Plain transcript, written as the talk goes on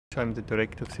I'm the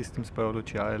Director of Systems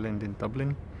Biology Ireland in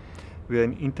Dublin. We are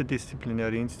an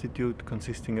interdisciplinary institute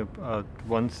consisting of about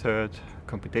 1/3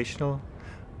 computational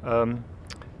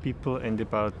people and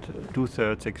about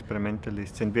 2/3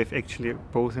 experimentalists. And we have actually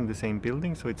both in the same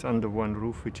building, so it's under one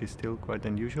roof, which is still quite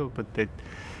unusual, but that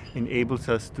enables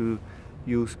us to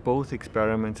use both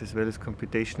experiments as well as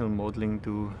computational modeling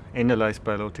to analyze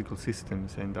biological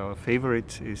systems. And our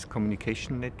favorite is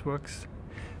communication networks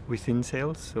within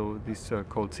cells, so these are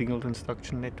called signal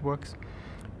transduction networks,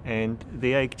 and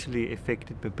they are actually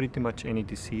affected by pretty much any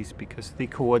disease because they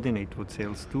coordinate what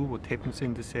cells do, what happens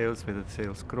in the cells, whether the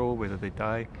cells grow, whether they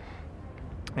die,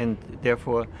 and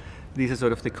therefore these are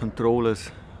sort of the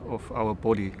controllers of our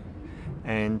body.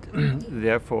 And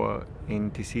therefore in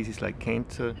diseases like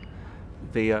cancer,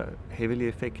 they are heavily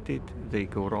affected, they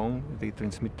go wrong, they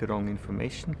transmit the wrong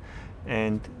information,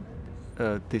 and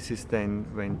this is then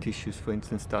when tissues, for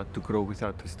instance, start to grow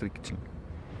without restriction.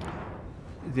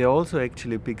 They are also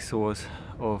actually a big source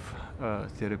of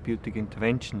therapeutic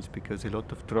interventions because a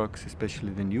lot of drugs,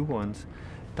 especially the new ones,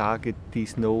 target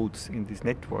these nodes in these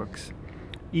networks,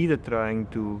 either trying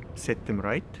to set them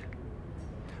right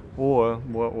or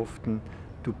more often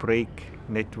to break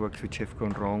networks which have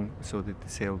gone wrong so that the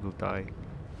cell will die.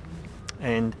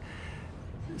 And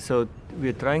so we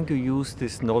are trying to use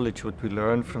this knowledge, what we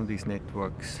learn from these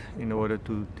networks, in order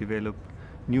to develop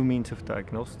new means of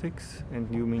diagnostics and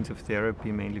new means of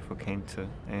therapy, mainly for cancer.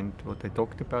 And what I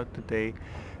talked about today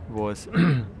was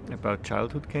about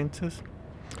childhood cancers.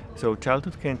 So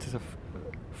childhood cancers are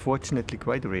fortunately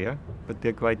quite rare, but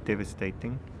they're quite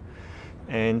devastating.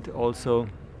 And also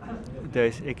there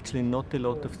is actually not a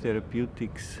lot of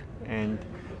therapeutics and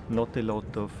not a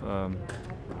lot of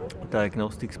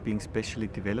diagnostics being specially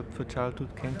developed for childhood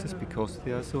cancers because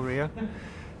they are so rare.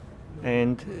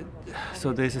 And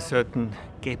so there's a certain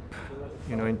gap,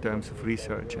 in terms of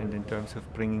research and in terms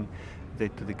of bringing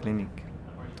that to the clinic.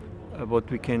 What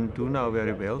we can do now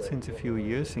very well since a few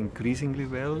years, increasingly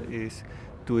well, is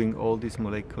doing all this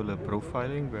molecular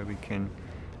profiling where we can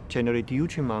generate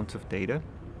huge amounts of data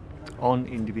on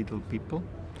individual people,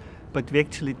 but we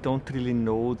actually don't really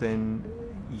know then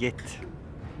yet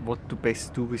what to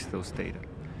best do with those data.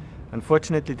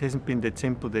 Unfortunately, it hasn't been that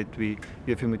simple that we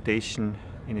have a mutation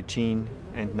in a gene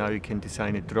and now you can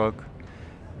design a drug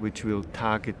which will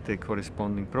target the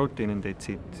corresponding protein and that's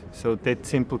it. So that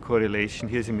simple correlation,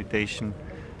 here's a mutation,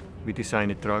 we design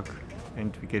a drug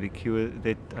and we get a cure,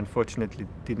 that unfortunately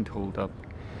didn't hold up.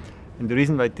 And the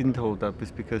reason why it didn't hold up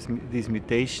is because these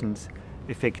mutations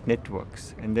affect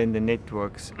networks, and then the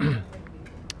networks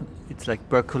it's like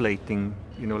percolating,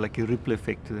 like a ripple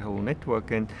effect to the whole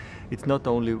network, and it's not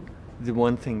only the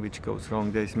one thing which goes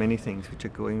wrong, there's many things which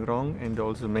are going wrong, and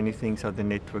also many things how the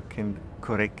network can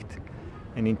correct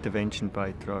an intervention by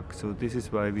a drug. So this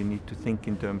is why we need to think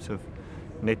in terms of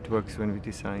networks when we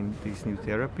design these new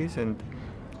therapies. And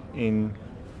in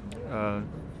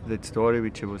that story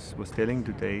which I was telling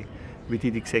today, we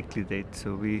did exactly that.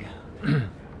 So we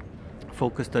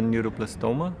focused on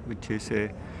neuroblastoma, which is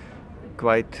a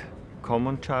quite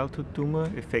common childhood tumor,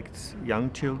 affects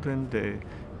young children. The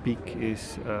peak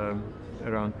is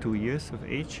around 2 years of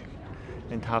age,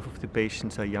 and half of the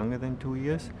patients are younger than 2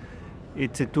 years.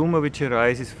 It's a tumor which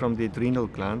arises from the adrenal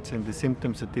glands, and the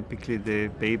symptoms are typically the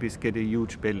babies get a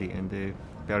huge belly and the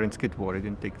parents get worried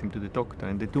and take them to the doctor,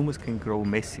 and the tumors can grow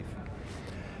massive.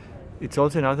 It's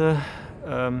also another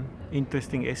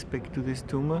interesting aspect to this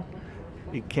tumor.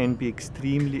 It can be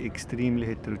extremely, extremely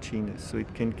heterogeneous. So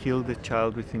it can kill the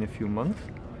child within a few months,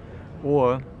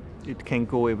 or it can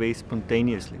go away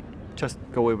spontaneously, just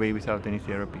go away without any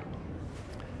therapy.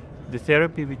 The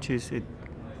therapy which is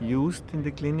used in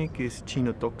the clinic is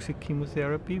genotoxic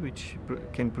chemotherapy, which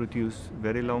can produce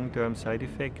very long-term side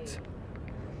effects,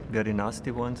 very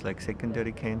nasty ones like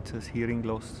secondary cancers, hearing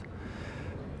loss.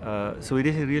 So it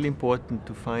is really important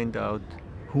to find out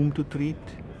whom to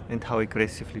treat and how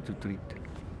aggressively to treat.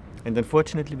 And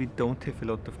unfortunately, we don't have a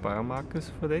lot of biomarkers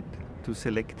for that to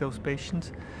select those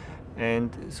patients.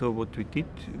 And so what we did,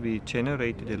 we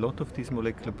generated a lot of these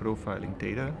molecular profiling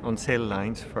data on cell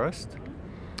lines first,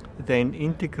 then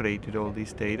integrated all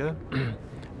these data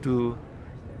to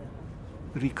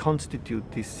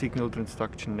reconstitute these signal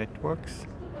transduction networks.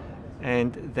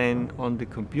 And then on the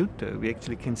computer, we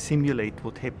actually can simulate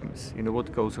what happens,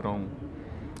 what goes wrong.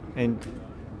 And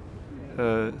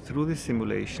through these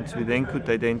simulations, we then could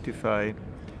identify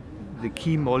the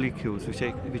key molecules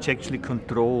which actually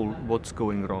control what's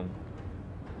going wrong.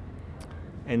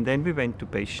 And then we went to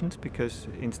patients because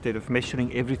instead of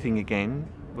measuring everything again,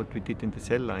 what we did in the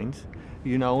cell lines,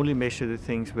 you now only measure the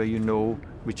things where you know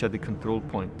which are the control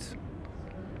points.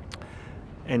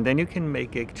 And then you can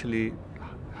make actually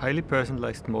highly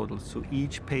personalized models, so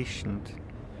each patient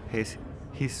has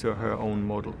his or her own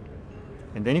model.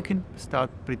 And then you can start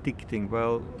predicting,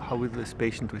 well, how will this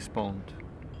patient respond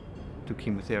to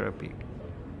chemotherapy?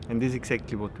 And this is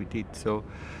exactly what we did. So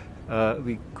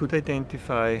we could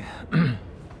identify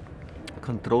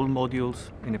control modules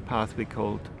in a pathway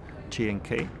called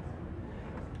J&K,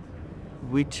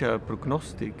 which are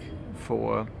prognostic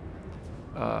for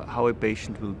how a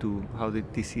patient will do, how the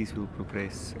disease will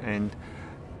progress. And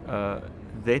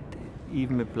that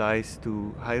even applies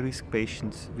to high-risk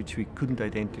patients which we couldn't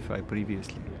identify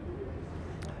previously.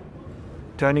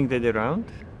 Turning that around,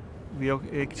 we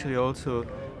actually also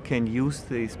can use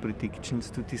these predictions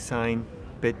to design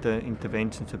better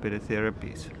interventions or better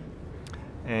therapies.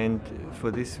 And for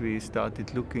this we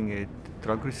started looking at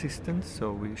drug resistance.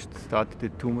 So we started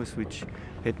at tumors which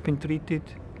had been treated,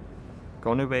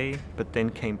 gone away, but then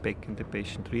came back and the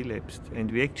patient relapsed. And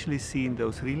we actually see in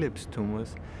those relapsed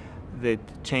tumors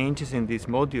that changes in these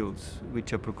modules,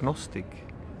 which are prognostic,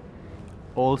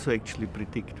 also actually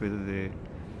predict whether the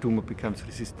tumor becomes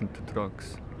resistant to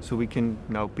drugs. So we can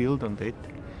now build on that,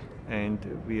 and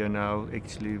we are now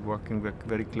actually working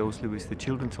very closely with the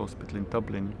Children's Hospital in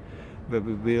Dublin, where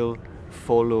we will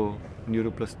follow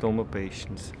neuroblastoma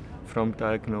patients from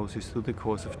diagnosis through the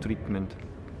course of treatment,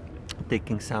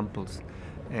 taking samples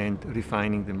and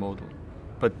refining the model.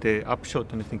 But the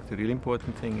upshot, and I think the really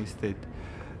important thing, is that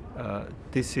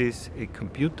this is a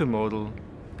computer model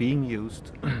being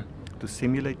used to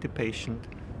simulate the patient,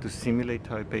 to simulate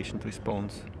how a patient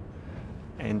responds,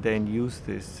 and then use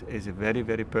this as a very,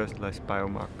 very personalized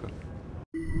biomarker.